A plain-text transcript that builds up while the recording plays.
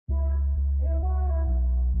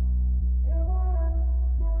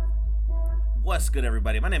What's good,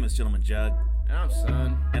 everybody? My name is Gentleman Jug, And I'm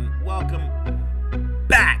Son. and welcome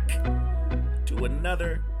back to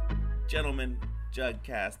another Gentleman Jug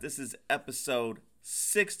cast. This is episode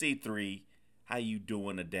 63. How you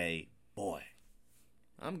doing today, boy?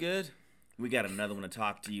 I'm good. We got another one to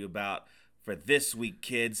talk to you about for this week,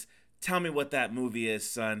 kids. Tell me what that movie is,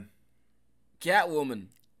 son. Catwoman.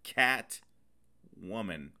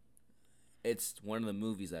 Catwoman. It's one of the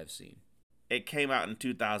movies I've seen. It came out in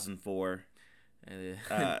 2004.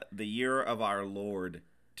 The year of our Lord,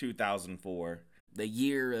 2004. The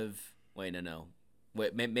year of... Wait, no.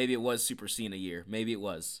 Wait, maybe it was Super Cena year. Maybe it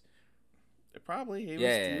was. Probably. He was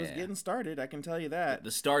Yeah. getting started, I can tell you that. The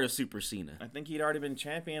start of Super Cena. I think he'd already been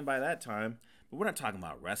champion by that time. But we're not talking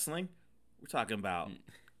about wrestling. We're talking about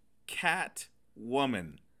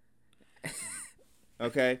Catwoman.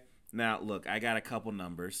 Okay? Now, look, I got a couple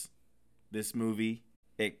numbers. This movie,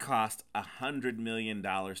 it cost $100 million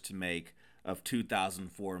to make of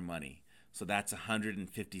 2004 money. So that's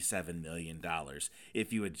 $157 million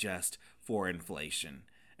if you adjust for inflation.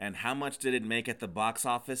 And how much did it make at the box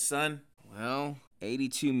office, son? Well,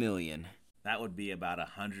 82 million. That would be about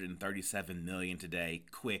 $137 million today.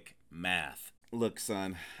 Quick math. Look,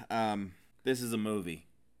 son, this is a movie.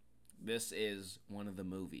 This is one of the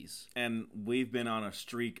movies. And we've been on a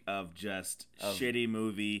streak of just shitty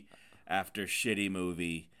movie after shitty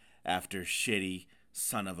movie after shitty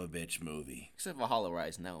son of a bitch movie. Except for Hollow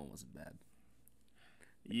Rise, and that one wasn't bad.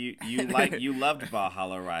 You loved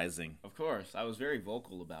Valhalla Rising. Of course, I was very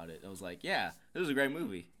vocal about it. I was like, yeah, this was a great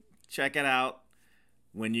movie. Check it out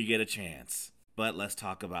when you get a chance. But let's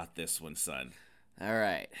talk about this one, son. All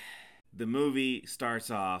right. The movie starts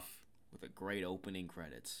off With a great opening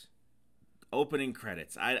credits. opening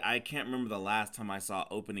credits. I can't remember the last time I saw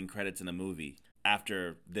opening credits in a movie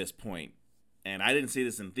after this point. And I didn't see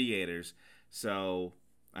this in theaters. So,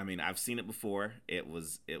 I mean, I've seen it before. It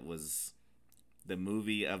was the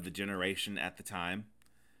movie of the generation at the time.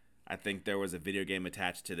 I think there was a video game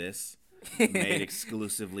attached to this, made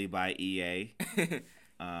exclusively by EA.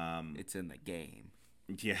 It's in the game.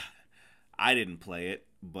 Yeah, I didn't play it,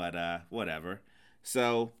 but whatever.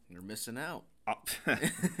 So You're missing out.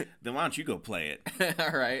 then why don't you go play it?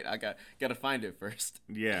 All right, I got to find it first.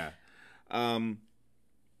 Yeah.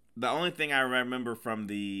 The only thing I remember from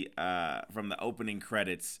the opening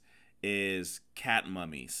credits is cat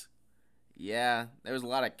mummies. Yeah, there was a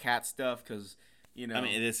lot of cat stuff because, you know. I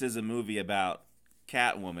mean, this is a movie about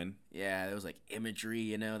Catwoman. Yeah, there was like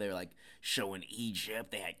imagery, they were like showing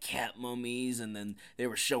Egypt, they had cat mummies, and then they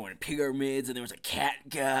were showing pyramids, and there was a cat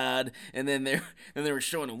god, and then they were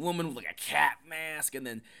showing a woman with like a cat mask, and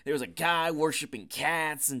then there was a guy worshiping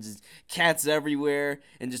cats, and just cats everywhere,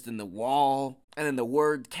 and just in the wall, and then the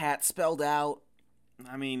word cat spelled out.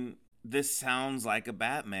 I mean, this sounds like a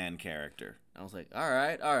Batman character. I was like, all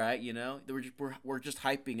right, we're just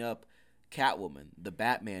hyping up Catwoman, the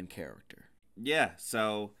Batman character. Yeah,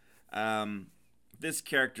 so this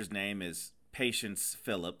character's name is Patience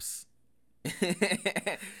Phillips.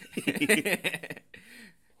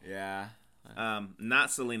 Yeah.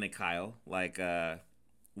 Not Selena Kyle, like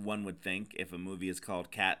one would think if a movie is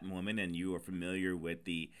called Catwoman and you are familiar with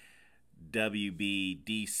the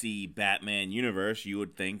WBDC Batman universe, you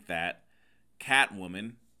would think that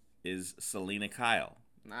Catwoman is Selena Kyle.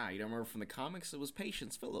 Nah, you don't remember from the comics? It was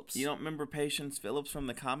Patience Phillips. You don't remember Patience Phillips from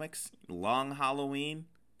the comics? Long Halloween?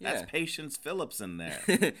 That's Yeah. Patience Phillips in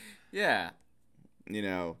there. Yeah. You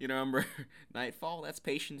know. You don't remember Nightfall? That's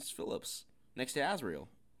Patience Phillips next to Azrael.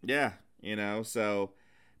 Yeah, so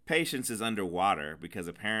Patience is underwater because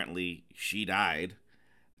apparently she died.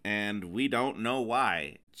 And we don't know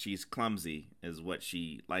why. She's clumsy, is what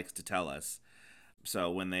she likes to tell us.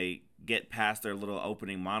 So when they get past their little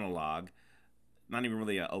opening monologue, not even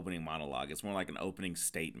really an opening monologue, it's more like an opening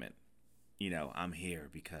statement. I'm here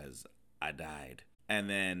because I died. And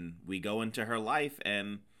then we go into her life,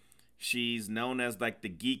 and she's known as like the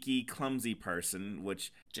geeky, clumsy person,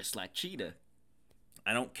 which Just like Cheetah.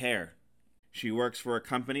 I don't care. She works for a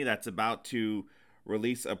company that's about to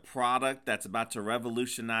release a product that's about to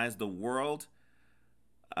revolutionize the world,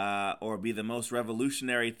 or be the most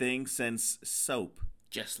revolutionary thing since soap.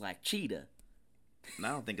 Just like Cheetah. And I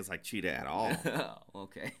don't think it's like Cheetah at all. Oh,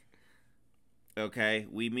 okay. Okay,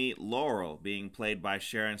 we meet Laurel being played by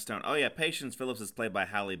Sharon Stone. Oh yeah, Patience Phillips is played by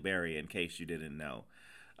Halle Berry, in case you didn't know.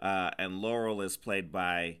 And Laurel is played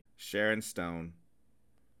by Sharon Stone.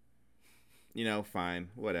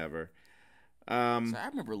 Fine, whatever. So I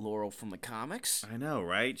remember Laurel from the comics. I know,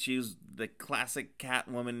 right? She's the classic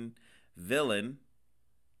Catwoman villain,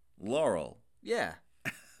 Laurel. Yeah.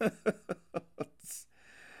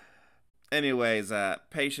 Anyways,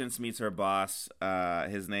 Patience meets her boss.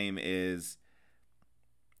 His name is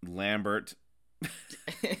Lambert.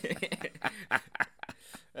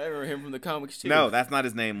 I remember him from the comics too. No, that's not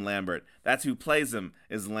his name, Lambert. That's who plays him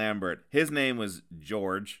is Lambert. His name was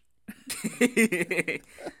George.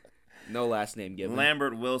 No last name given.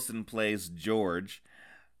 Lambert Wilson plays George,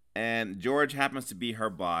 and George happens to be her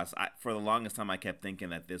boss. For the longest time, I kept thinking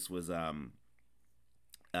that this was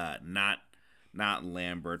not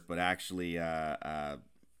Lambert, but actually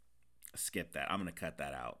skip that. I'm gonna cut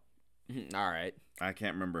that out. All right. I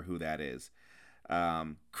can't remember who that is.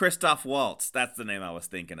 Christoph Waltz. That's the name I was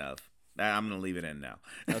thinking of. I'm gonna leave it in now.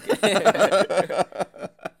 Okay.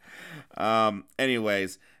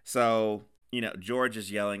 Anyways, so George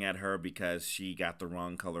is yelling at her because she got the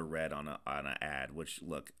wrong color red on an ad. Which,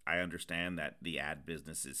 look, I understand that the ad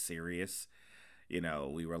business is serious.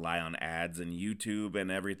 We rely on ads and YouTube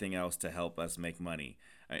and everything else to help us make money,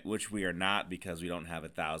 which we are not because we don't have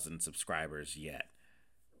 1,000 subscribers yet.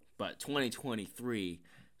 But 2023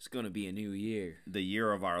 is going to be a new year. The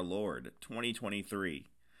year of our Lord, 2023.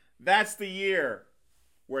 That's the year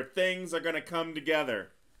where things are going to come together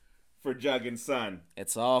for Jug and Son.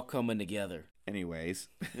 It's all coming together. Anyways,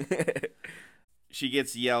 she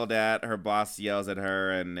gets yelled at. Her boss yells at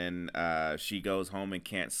her, and then she goes home and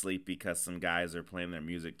can't sleep because some guys are playing their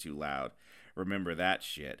music too loud. Remember that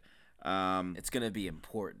shit. It's going to be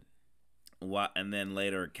important. And then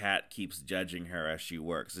later, Cat keeps judging her as she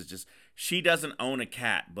works. It's just, she doesn't own a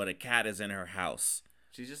cat, but a cat is in her house.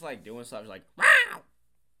 She's just like doing stuff. She's like, wow.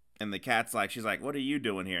 And the cat's like, she's like, what are you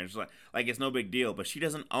doing here? And she's like it's no big deal, but she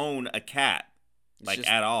doesn't own a cat,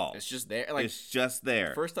 at all. It's just there. Like, it's just there.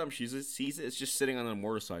 The first time she sees it, it's just sitting on a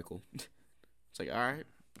motorcycle. It's like, all right.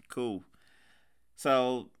 Cool.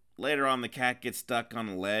 So later on, the cat gets stuck on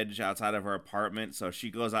a ledge outside of her apartment, so she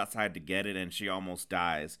goes outside to get it, and she almost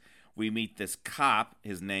dies. We meet this cop.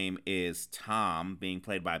 His name is Tom, being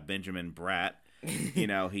played by Benjamin Bratt.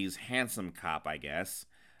 He's handsome cop, I guess.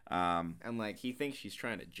 And he thinks she's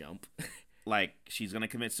trying to jump. She's going to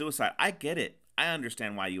commit suicide. I get it. I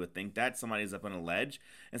understand why you would think that. Somebody's up on a ledge.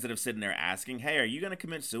 Instead of sitting there asking, hey, are you going to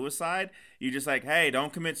commit suicide? You're just like, hey,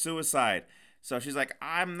 don't commit suicide. So she's like,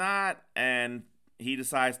 I'm not. And he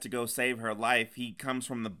decides to go save her life. He comes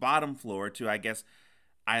from the bottom floor to, I guess,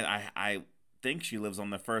 I think she lives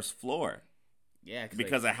on the first floor. Yeah,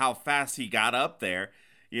 because of how fast he got up there.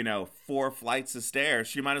 4 flights of stairs.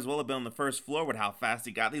 She might as well have been on the first floor with how fast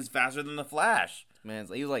he got. He's faster than the Flash. Man,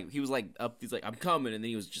 he was like up. He's like, I'm coming, and then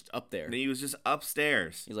he was just up there. And he was just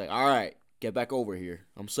upstairs. He's like, all right, get back over here.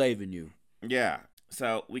 I'm saving you. Yeah.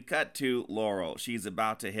 So we cut to Laurel. She's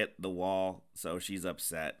about to hit the wall, so she's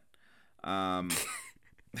upset.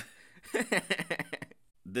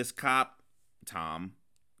 This cop, Tom,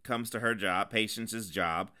 comes to her job, Patience's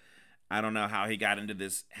job. I don't know how he got into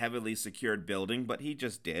this heavily secured building, but he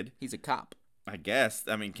just did. He's a cop. I guess.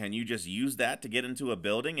 I mean, can you just use that to get into a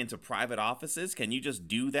building, into private offices? Can you just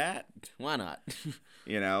do that? Why not?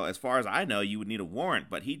 As far as I know, you would need a warrant,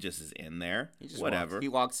 but he just is in there. Whatever. He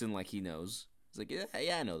walks in like he knows. He's like,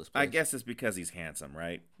 yeah, I know this place. I guess it's because he's handsome,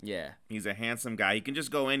 right? Yeah. He's a handsome guy. He can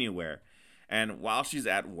just go anywhere. And while she's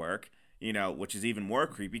at work, which is even more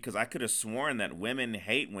creepy because I could have sworn that women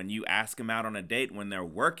hate when you ask them out on a date when they're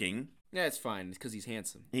working. Yeah, it's fine. It's because he's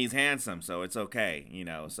handsome. He's handsome, so it's okay,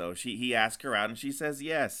 So he asks her out, and she says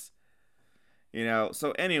yes.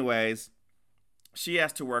 So anyways, she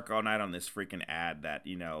has to work all night on this freaking ad that,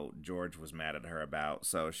 George was mad at her about.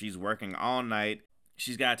 So she's working all night.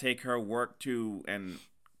 She's got to take her work to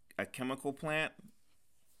a chemical plant.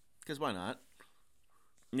 Because why not?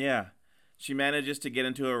 Yeah. She manages to get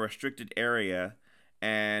into a restricted area,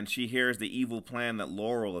 and she hears the evil plan that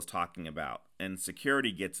Laurel is talking about. And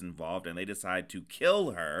security gets involved, and they decide to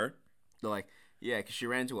kill her. They're like, yeah, because she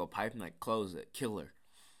ran into a pipe and close it, kill her.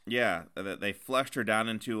 Yeah, they flushed her down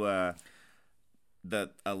into a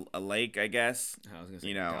lake, I guess. I was gonna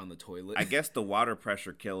say down the toilet. I guess the water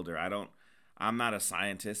pressure killed her. I'm not a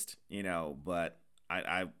scientist, but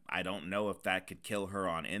I don't know if that could kill her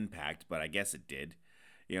on impact, but I guess it did.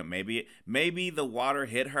 Maybe the water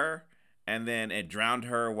hit her. And then it drowned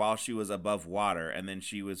her while she was above water, and then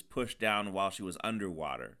she was pushed down while she was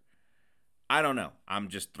underwater. I don't know. I'm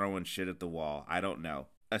just throwing shit at the wall. I don't know.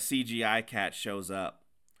 A CGI cat shows up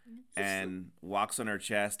and walks on her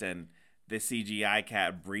chest, and this CGI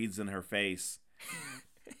cat breathes in her face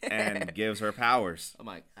and gives her powers. I'm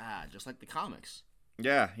like, just like the comics.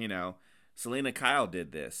 Yeah, Selena Kyle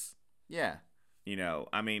did this. Yeah.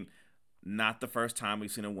 I mean, not the first time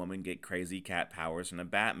we've seen a woman get crazy cat powers in a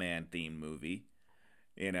Batman-themed movie.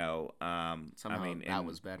 Somehow that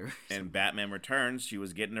was better. in Batman Returns, she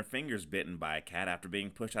was getting her fingers bitten by a cat after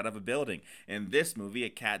being pushed out of a building. In this movie, a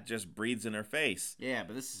cat just breathes in her face. Yeah,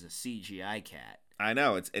 but this is a CGI cat. I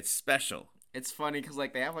know, it's special. It's funny because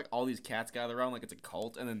like they have like all these cats gathered around like it's a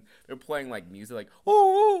cult, and then they're playing like music like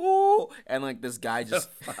oh, and like this guy just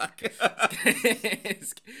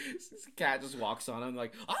this cat just walks on him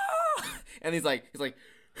like ah, and he's like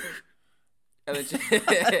and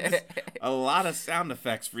then A lot of sound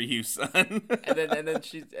effects for you, son. and then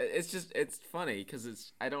it's funny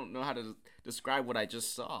because I don't know how to describe what I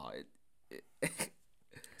just saw.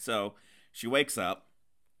 So she wakes up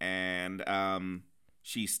and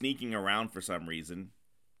she's sneaking around for some reason,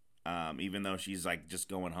 even though she's like just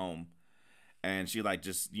going home, and she like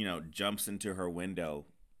just jumps into her window,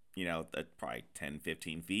 at probably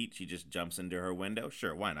 10-15 feet. She just jumps into her window.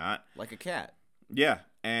 Sure, why not? Like a cat. Yeah,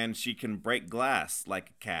 and she can break glass like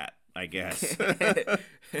a cat, I guess.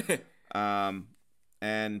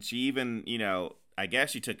 And she even, I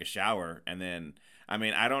guess she took a shower, and then,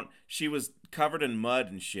 she was covered in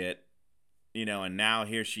mud and shit, and now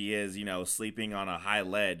here she is, sleeping on a high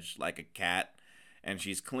ledge like a cat, and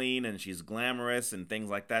she's clean and she's glamorous and things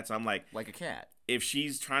like that. So I'm like a cat. If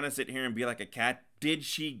she's trying to sit here and be like a cat, did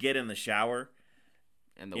she get in the shower?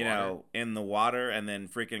 In the water and then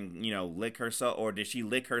freaking, lick herself, or did she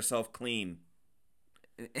lick herself clean?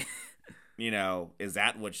 Is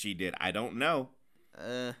that what she did? I don't know.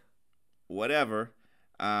 Whatever.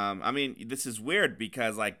 This is weird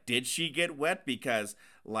because, like, did she get wet? Because,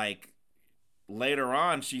 like, later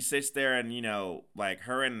on, she sits there and, like,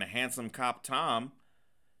 her and the handsome cop Tom,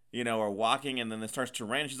 are walking, and then it starts to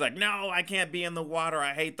rain. She's like, no, I can't be in the water.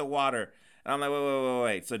 I hate the water. And I'm like,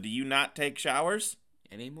 wait. So do you not take showers?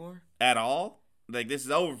 Anymore? At all? Like, this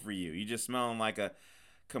is over for you. You just smelling like a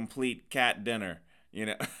complete cat dinner,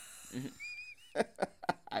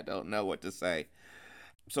 I don't know what to say.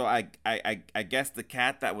 So I guess the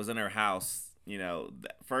cat that was in her house,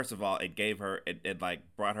 first of all, it like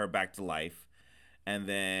brought her back to life, and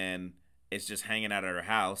then it's just hanging out at her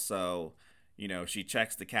house. So, she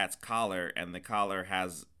checks the cat's collar, and the collar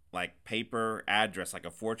has like paper address, like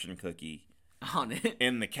a fortune cookie on it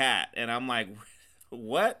in the cat, and I'm like,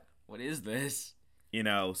 what? What is this?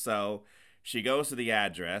 So she goes to the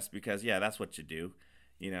address because, yeah, that's what you do.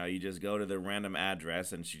 You just go to the random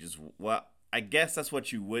address, and I guess that's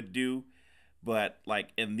what you would do. But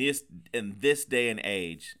like in this day and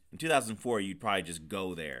age, in 2004, you'd probably just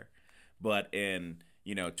go there. But in,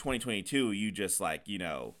 2022, you just like,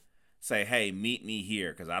 say, hey, meet me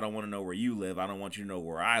here because I don't want to know where you live. I don't want you to know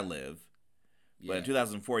where I live. Yeah. But in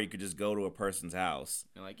 2004, you could just go to a person's house.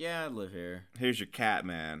 You're like, yeah, I live here. Here's your cat,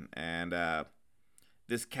 man. And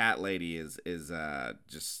this cat lady is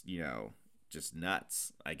just, just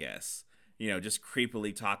nuts, I guess. Just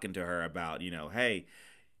creepily talking to her about, hey,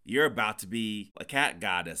 you're about to be a cat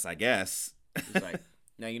goddess, I guess. She's like,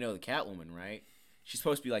 now you know the Catwoman, right? She's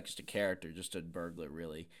supposed to be like just a character, just a burglar,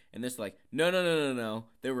 really. And this like, no.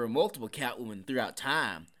 There were multiple Catwomen throughout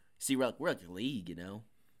time. See, we're like a league,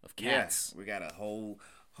 of cats. Yes, we got a whole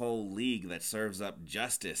league that serves up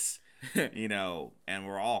justice, and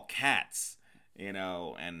we're all cats,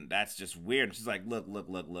 and that's just weird. And she's like, look,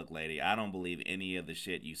 lady, I don't believe any of the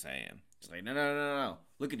shit you saying. She's like, no.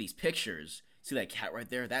 Look at these pictures. See that cat right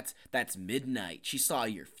there? That's Midnight. She saw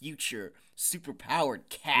your future superpowered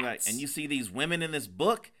cats. Right. And you see these women in this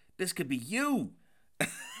book? This could be you.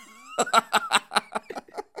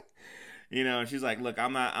 She's like, look,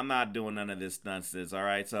 I'm not doing none of this nonsense, all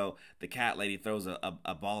right? So the cat lady throws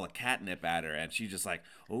a ball of catnip at her, and she's just like,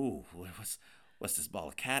 ooh, what's this ball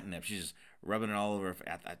of catnip? She's just rubbing it all over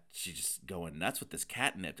her. She's just going nuts with this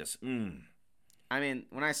catnip. When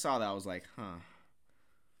I saw that, I was like, huh.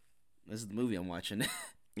 This is the movie I'm watching.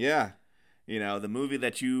 Yeah. The movie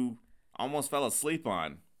that you almost fell asleep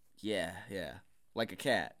on. Yeah. Like a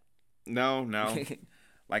cat. No.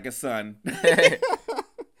 Like a son.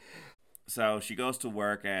 So she goes to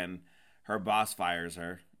work, and her boss fires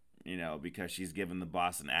her, because she's giving the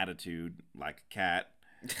boss an attitude like a cat.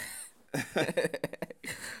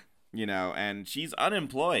 And she's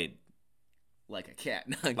unemployed. Like a cat.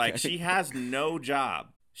 Like, she has no job.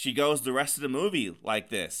 She goes the rest of the movie like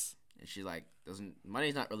this. And she's like,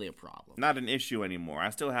 money's not really a problem. Not an issue anymore. I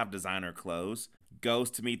still have designer clothes. Goes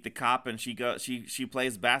to meet the cop, and she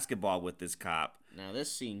plays basketball with this cop. Now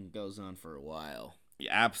this scene goes on for a while.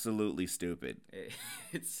 Absolutely stupid.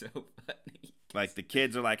 It's so funny. Like, the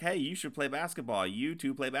kids are like, hey, you should play basketball. You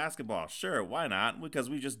two play basketball. Sure, why not? Because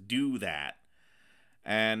we just do that.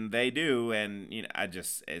 And they do, and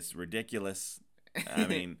it's ridiculous.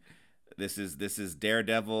 This is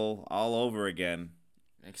Daredevil all over again.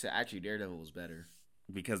 Except actually, Daredevil was better.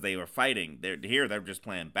 because they were fighting. They're just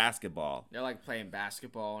playing basketball. They're like playing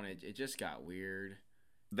basketball, and it just got weird.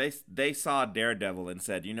 They saw Daredevil and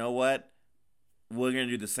said, you know what? We're gonna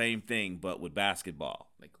do the same thing, but with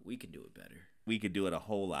basketball. Like, we can do it better. We could do it a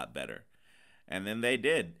whole lot better. And then they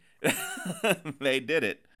did. They did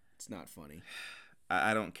it. It's not funny.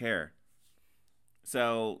 I don't care.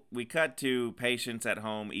 So we cut to Patience at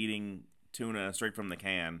home eating tuna straight from the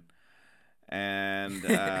can. And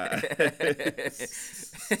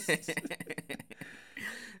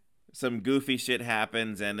some goofy shit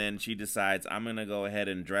happens, and then she decides, I'm going to go ahead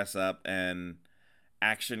and dress up and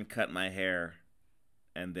action cut my hair.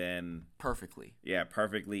 And then Perfectly. Yeah,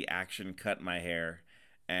 perfectly action cut my hair.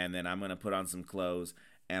 And then I'm going to put on some clothes,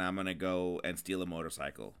 and I'm going to go and steal a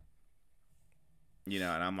motorcycle. You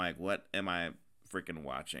know, and I'm like, what am I freaking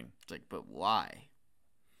watching? It's like, but why?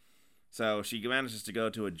 So she manages to go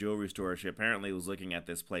to a jewelry store. She apparently was looking at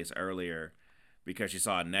this place earlier because she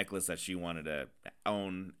saw a necklace that she wanted to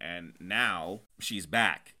own, and now she's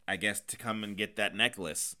back, I guess, to come and get that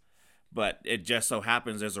necklace. But it just so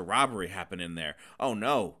happens there's a robbery happening there. Oh,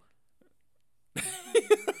 no.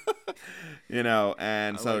 You know,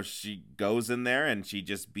 and so she goes in there and she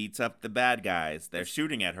just beats up the bad guys. They're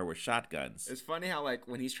shooting at her with shotguns. It's funny how, like,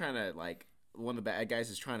 when he's trying to, like, one of the bad guys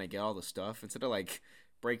is trying to get all the stuff, instead of, like,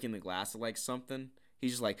 breaking the glass of, like, something,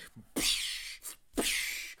 he's just like,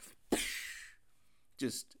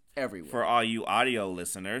 just everywhere. For all you audio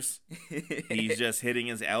listeners, he's just hitting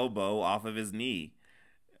his elbow off of his knee.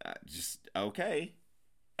 Just, okay.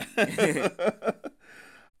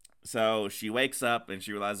 So she wakes up and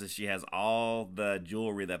she realizes she has all the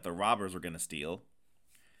jewelry that the robbers were going to steal.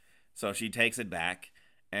 So she takes it back,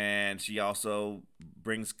 and she also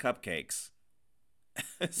brings cupcakes.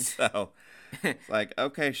 So it's like,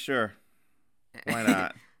 okay, sure. Why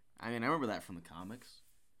not? I mean, I remember that from the comics.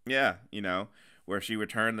 Yeah, you know, where she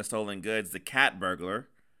returned the stolen goods. The cat burglar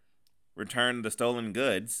returned the stolen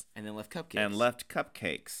goods. And then left cupcakes. And left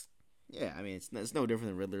cupcakes. Yeah, I mean, it's no different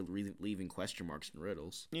than Riddler leaving question marks and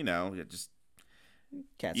riddles. You know, it just...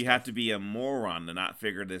 Cat you stuff. have to be a moron to not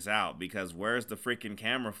figure this out, because where's the freaking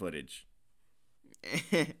camera footage?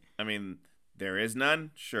 I mean, there is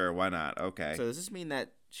none? Sure, why not? Okay. So does this mean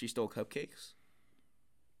that she stole cupcakes?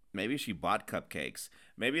 Maybe she bought cupcakes.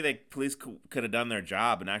 Maybe the police could have done their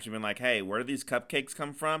job and actually been like, hey, where do these cupcakes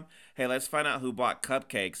come from? Hey, let's find out who bought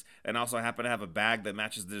cupcakes and also happen to have a bag that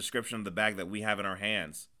matches the description of the bag that we have in our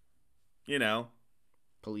hands. You know.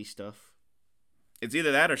 Police stuff. It's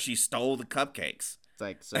either that or she stole the cupcakes. It's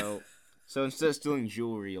like, so instead of stealing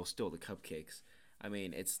jewelry, you'll steal the cupcakes. I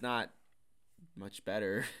mean, it's not much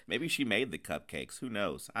better. Maybe she made the cupcakes. Who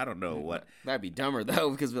knows? I don't know what. That'd be dumber,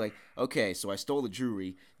 though, because we're like, okay, so I stole the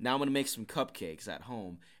jewelry. Now I'm going to make some cupcakes at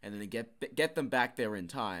home and then get them back there in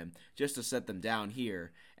time just to set them down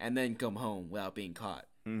here and then come home without being caught.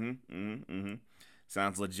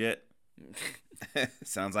 Sounds legit.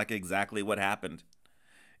 Sounds like exactly what happened,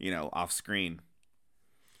 you know, off screen.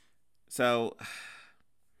 So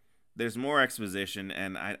there's more exposition,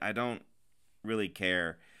 and I don't really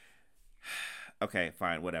care. Okay,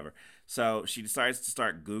 fine, whatever. So she decides to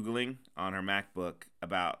start Googling on her MacBook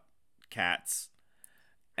about cats,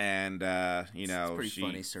 and you know, it's pretty she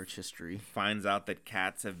funny search history. Finds out that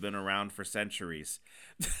cats have been around for centuries.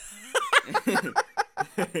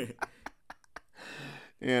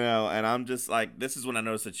 You know, and I'm just like, this is when I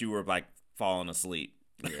noticed that you were like falling asleep.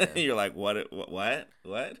 Yeah. You're like, what?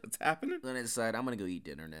 What's happening? Then I decide I'm gonna go eat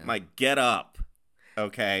dinner now. I'm like, get up,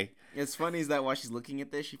 okay? It's funny is that while she's looking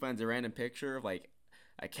at this, she finds a random picture of like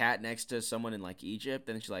a cat next to someone in like Egypt,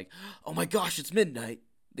 and she's like, oh my gosh, it's midnight.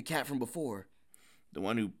 The cat from before. The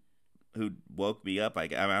one who woke me up. I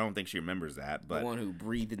don't think she remembers that, but the one who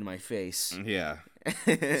breathed in my face. Yeah.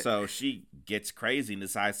 So she gets crazy and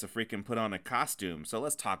decides to freaking put on a costume. So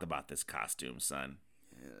let's talk about this costume, son.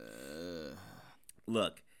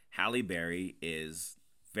 Look, Halle Berry is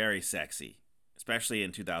very sexy, especially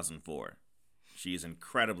in 2004. She's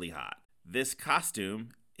incredibly hot. This costume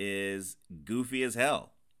is goofy as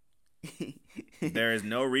hell. There is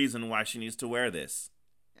no reason why she needs to wear this.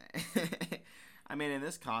 I mean, in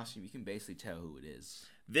this costume, you can basically tell who it is.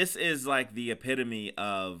 This is like the epitome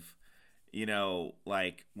of, you know,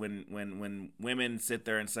 like when women sit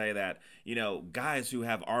there and say that, you know, guys who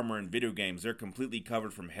have armor in video games, they're completely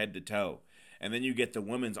covered from head to toe. And then you get the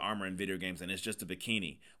women's armor in video games and it's just a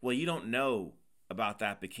bikini. Well, you don't know about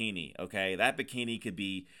that bikini, okay? That bikini could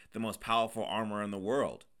be the most powerful armor in the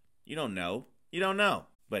world. You don't know. You don't know.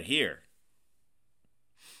 But here,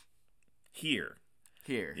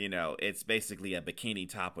 you know, it's basically a bikini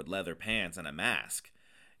top with leather pants and a mask.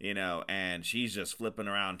 and she's just flipping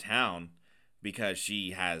around town because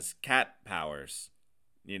she has cat powers,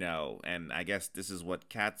 and I guess this is what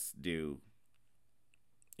cats do.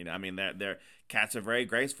 I mean, they're cats are very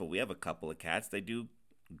graceful. We have a couple of cats. They do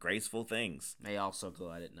graceful things. They also go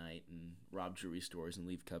out at night and rob jewelry stores and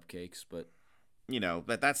leave cupcakes, but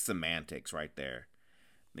but that's semantics right there.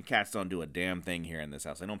 The cats don't do a damn thing here in this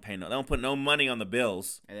house. They don't put no money on the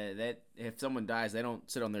bills. and that if someone dies, they don't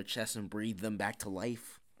sit on their chest and breathe them back to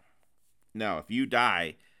life. No, if you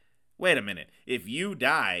die, wait a minute. If you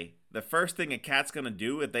die, the first thing a cat's gonna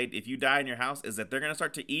do if you die in your house is that they're gonna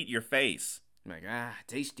start to eat your face. Like,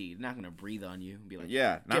 tasty. They're not gonna breathe on you and be like,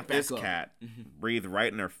 yeah, not this up. cat. Breathe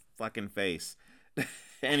right in her fucking face.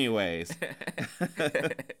 Anyways.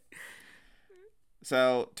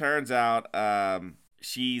 So turns out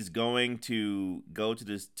she's going to go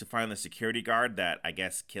to find the security guard that I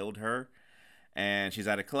guess killed her. And she's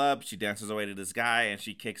at a club. She dances away to this guy and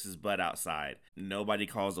she kicks his butt outside. Nobody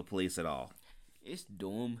calls the police at all. It's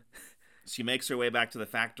dumb. She makes her way back to the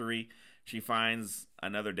factory. She finds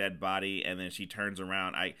another dead body, and then she turns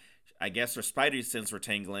around. I guess her spidey sense were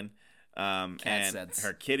tingling, and sense.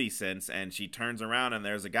 her kitty sense, and she turns around, and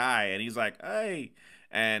there's a guy, and he's like, "Hey!"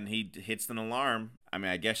 and he hits an alarm. I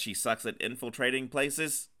mean, I guess she sucks at infiltrating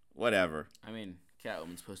places. Whatever. I mean,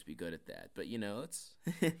 Catwoman's supposed to be good at that, but it's.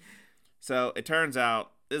 So it turns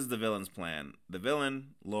out this is the villain's plan. The villain,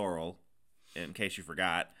 Laurel, in case you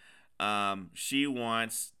forgot, she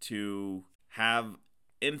wants to have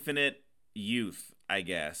infinite youth, I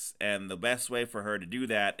guess, and the best way for her to do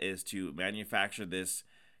that is to manufacture this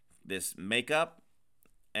makeup,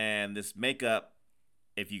 and this makeup,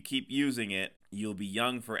 if you keep using it, you'll be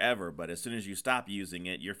young forever, but as soon as you stop using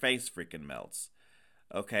it, your face freaking melts.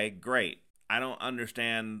 Okay, great. I don't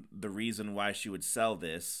understand the reason why she would sell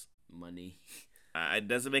this. Money. It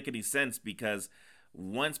doesn't make any sense because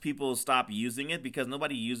once people stop using it, because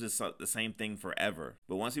nobody uses the same thing forever,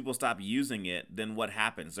 but once people stop using it, then what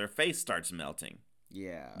happens? Their face starts melting.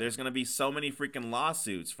 Yeah. There's going to be so many freaking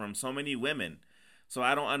lawsuits from so many women. So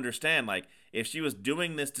I don't understand. Like, if she was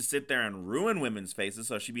doing this to sit there and ruin women's faces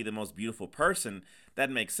so she'd be the most beautiful person, that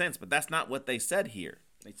makes sense. But that's not what they said here.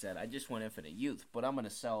 They said, I just want infinite youth, but I'm going to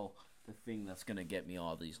sell the thing that's going to get me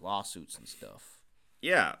all these lawsuits and stuff.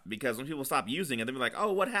 Yeah, because when people stop using it, they'll be like,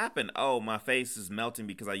 oh, what happened? Oh, my face is melting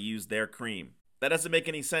because I used their cream. That doesn't make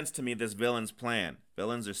any sense to me, this villain's plan.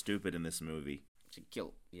 Villains are stupid in this movie. To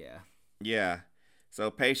kill, yeah. Yeah. So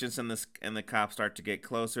Patience and the cops start to get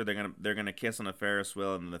closer. They're gonna kiss on a Ferris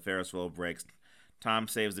wheel, and then the Ferris wheel breaks. Tom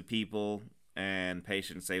saves the people, and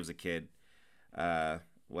Patience saves a kid.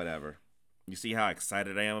 Whatever. You see how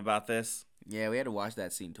excited I am about this? Yeah, we had to watch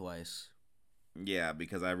that scene twice. Yeah,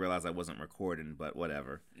 because I realized I wasn't recording, but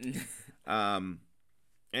whatever.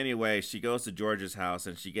 Anyway, she goes to George's house,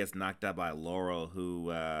 and she gets knocked out by Laurel,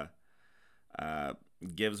 who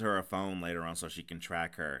gives her a phone later on so she can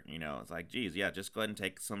track her. It's like, geez, yeah, just go ahead and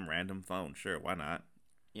take some random phone. Sure, why not?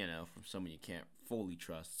 From someone you can't fully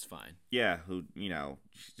trust, it's fine. Yeah, who,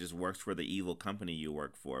 she just works for the evil company you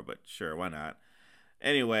work for, but sure, why not?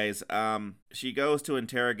 Anyways, she goes to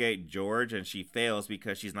interrogate George, and she fails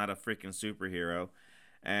because she's not a freaking superhero.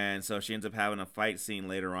 And so she ends up having a fight scene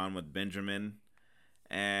later on with Benjamin.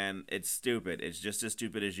 And it's stupid. It's just as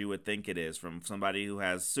stupid as you would think it is from somebody who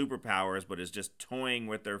has superpowers but is just toying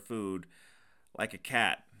with their food like a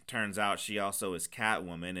cat. Turns out she also is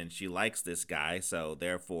Catwoman, and she likes this guy, so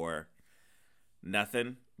therefore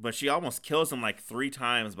nothing. But she almost kills him like 3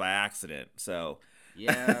 times by accident, so...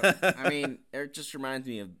 Yeah, I mean, it just reminds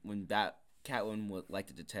me of when Catwoman was like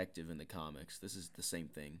the detective in the comics. This is the same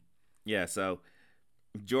thing. Yeah, so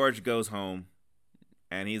George goes home,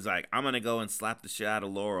 and he's like, I'm going to go and slap the shit out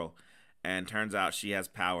of Laurel. And turns out she has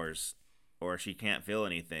powers, or she can't feel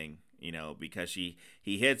anything, because he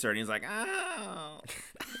hits her, and he's like, ow.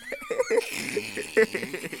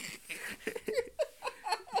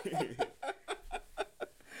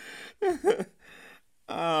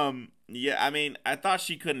 Yeah, I mean, I thought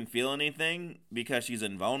she couldn't feel anything because she's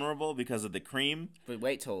invulnerable because of the cream. But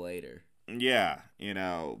wait till later. Yeah,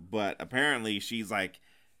 but apparently she's like,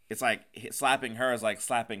 it's like slapping her is like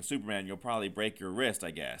slapping Superman. You'll probably break your wrist,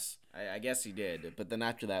 I guess. I guess he did, but then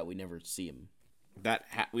after that, we never see him.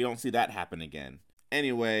 We don't see that happen again.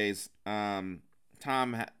 Anyways, Tom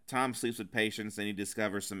sleeps with Patience, and he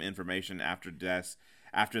discovers some information after this,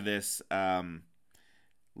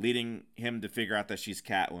 leading him to figure out that she's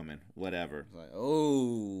Catwoman. Whatever. Like,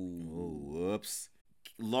 oh, whoops.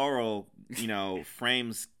 Laurel,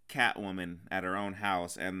 frames Catwoman at her own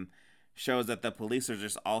house, and shows that the police are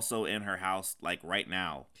just also in her house, like, right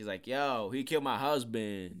now. She's like, yo, he killed my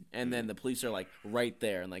husband. And then the police are like right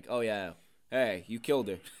there and like, oh yeah, hey, you killed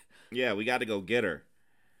her. Yeah, we got to go get her.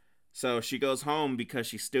 So she goes home because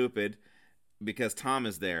she's stupid, because Tom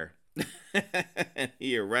is there. And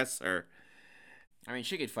he arrests her. I mean,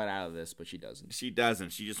 she could fight out of this, but she doesn't. She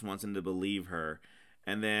doesn't. She just wants him to believe her.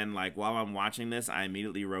 And then, like, while I'm watching this, I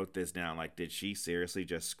immediately wrote this down. Like, did she seriously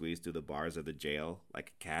just squeeze through the bars of the jail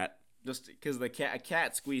like a cat? Just because a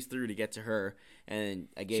cat squeezed through to get to her, and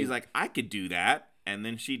She's like, I could do that, and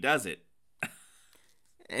then she does it.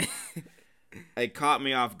 It caught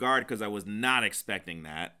me off guard because I was not expecting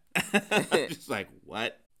that. Just like,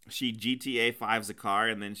 what? She GTA 5's a car,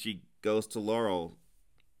 and then she goes to Laurel,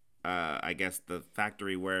 I guess the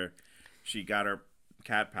factory where she got her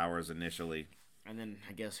cat powers initially. And then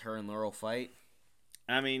I guess her and Laurel fight.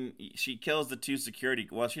 I mean, she kills the two security...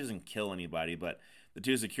 Well, she doesn't kill anybody, but the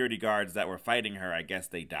two security guards that were fighting her, I guess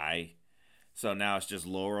they die. So now it's just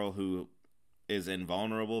Laurel who is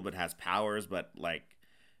invulnerable but has powers, but, like,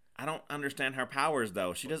 I don't understand her powers,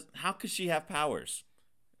 though. She does. How could she have powers?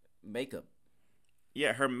 Makeup.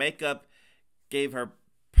 Yeah, her makeup gave her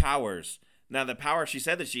powers. Now, the power she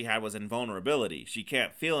said that she had was invulnerability. She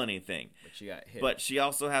can't feel anything. But she got hit. But she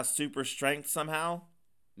also has super strength somehow.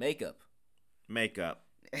 Makeup.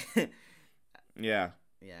 Yeah.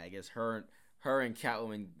 Yeah, I guess her and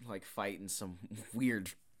Catwoman like fight in some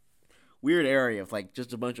weird area of like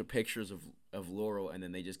just a bunch of pictures of Laurel, and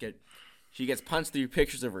then she gets punched through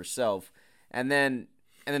pictures of herself, and then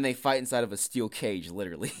they fight inside of a steel cage,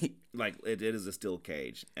 literally. Like, it is a steel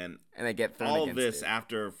cage. And they get thrown all against this it.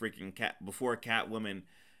 after freaking before Catwoman,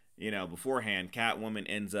 beforehand, Catwoman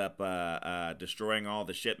ends up destroying all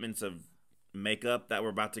the shipments of makeup that were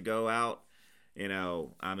about to go out.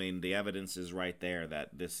 I mean, the evidence is right there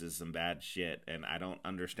that this is some bad shit, and I don't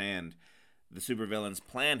understand the supervillain's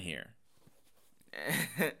plan here.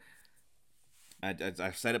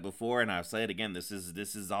 I've said it before, and I'll say it again. This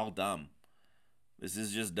is all dumb. This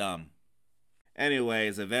is just dumb.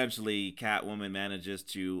 Anyways, eventually Catwoman manages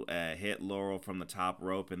to hit Laurel from the top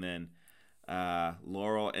rope, and then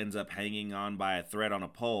Laurel ends up hanging on by a thread on a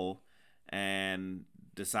pole and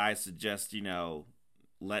decides to just,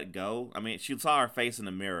 let go. I mean, she saw her face in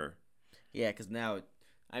the mirror. Yeah, because now,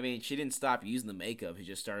 I mean, she didn't stop using the makeup. It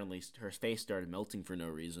just her face started melting for no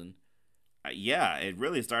reason. Yeah, it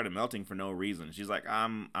really started melting for no reason. She's like,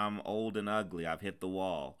 I'm old and ugly. I've hit the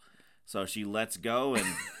wall. So she lets go, and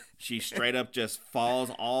she straight up just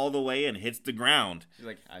falls all the way and hits the ground. She's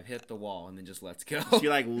like, I've hit the wall, and then just lets go. She,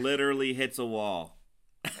 like, literally hits a wall.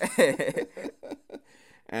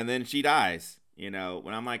 And then she dies. When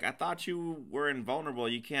I'm like, I thought you were invulnerable.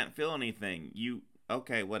 You can't feel anything.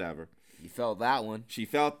 Okay, whatever. You felt that one. She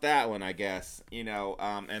felt that one, I guess.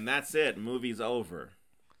 And that's it. Movie's over.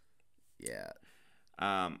 Yeah.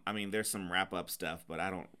 I mean, there's some wrap-up stuff, but I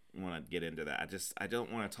don't want to get into that. I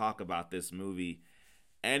don't want to talk about this movie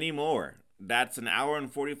anymore. That's an hour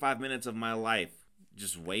and 45 minutes of my life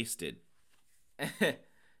just wasted.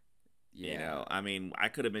 Yeah. I mean, I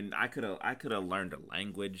could have learned a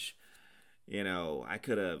language. I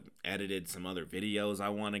could have edited some other videos I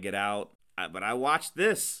want to get out. But I watched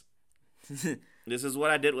this. This is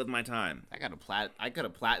what I did with my time. I could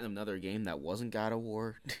have platinum another game that wasn't God of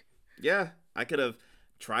War. Yeah, I could have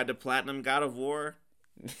tried to platinum God of War.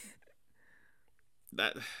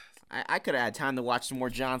 I could have had time to watch some more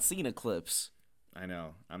John Cena clips. I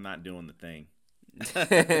know. I'm not doing the thing.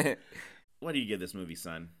 What do you give this movie,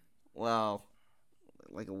 son? Well,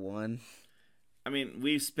 like a 1. I mean,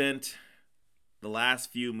 we've spent the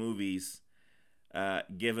last few movies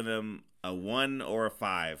giving them a 1 or a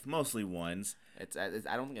 5. Mostly 1s.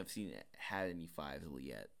 I don't think I've had any 5s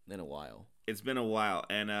yet in a while. It's been a while,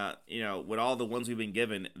 and with all the ones we've been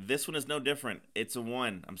given, this one is no different. It's a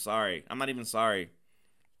 1. I'm sorry. I'm not even sorry.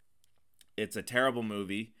 It's a terrible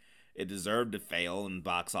movie. It deserved to fail in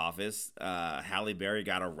box office. Halle Berry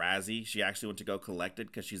got a Razzie. She actually went to go collect it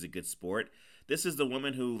because she's a good sport. This is the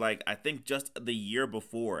woman who, like, I think just the year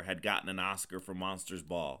before had gotten an Oscar for Monsters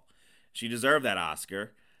Ball. She deserved that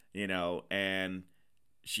Oscar, and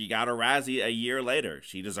she got a Razzie a year later.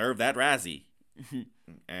 She deserved that Razzie.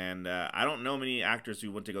 And I don't know many actors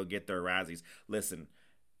who went to go get their Razzies. Listen,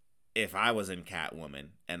 if I was in Catwoman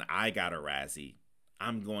and I got a Razzie,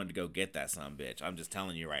 I'm going to go get that sumbitch. I'm just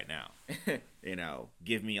telling you right now.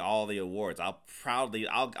 Give me all the awards.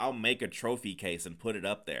 I'll make a trophy case and put it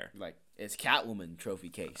up there. Like, it's Catwoman trophy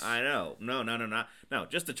case. I know. No,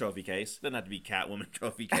 just a trophy case. Doesn't have to be Catwoman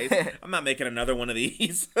trophy case. I'm not making another one of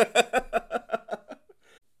these.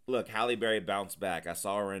 Look, Halle Berry bounced back. I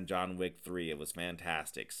saw her in John Wick 3. It was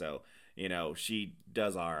fantastic. So, she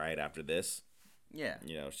does all right after this. Yeah.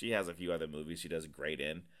 She has a few other movies she does great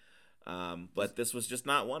in. But this was just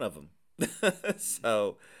not one of them.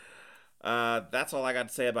 So that's all I got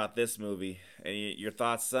to say about this movie. Any your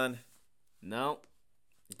thoughts, son? No,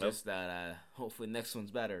 just that hopefully next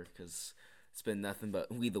one's better because it's been nothing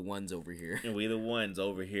but we the ones over here. We the ones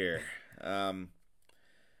over here.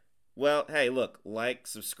 Well, hey, look, like,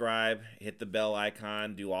 subscribe, hit the bell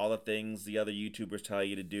icon, do all the things the other YouTubers tell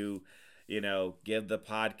you to do. Give the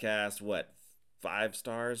podcast, 5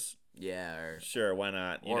 stars? Yeah, or Sure, why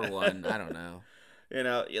not? or one. I don't know.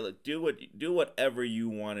 Look, do whatever you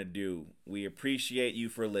want to do. We appreciate you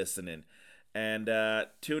for listening. And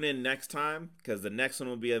tune in next time because the next one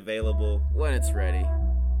will be available When it's ready.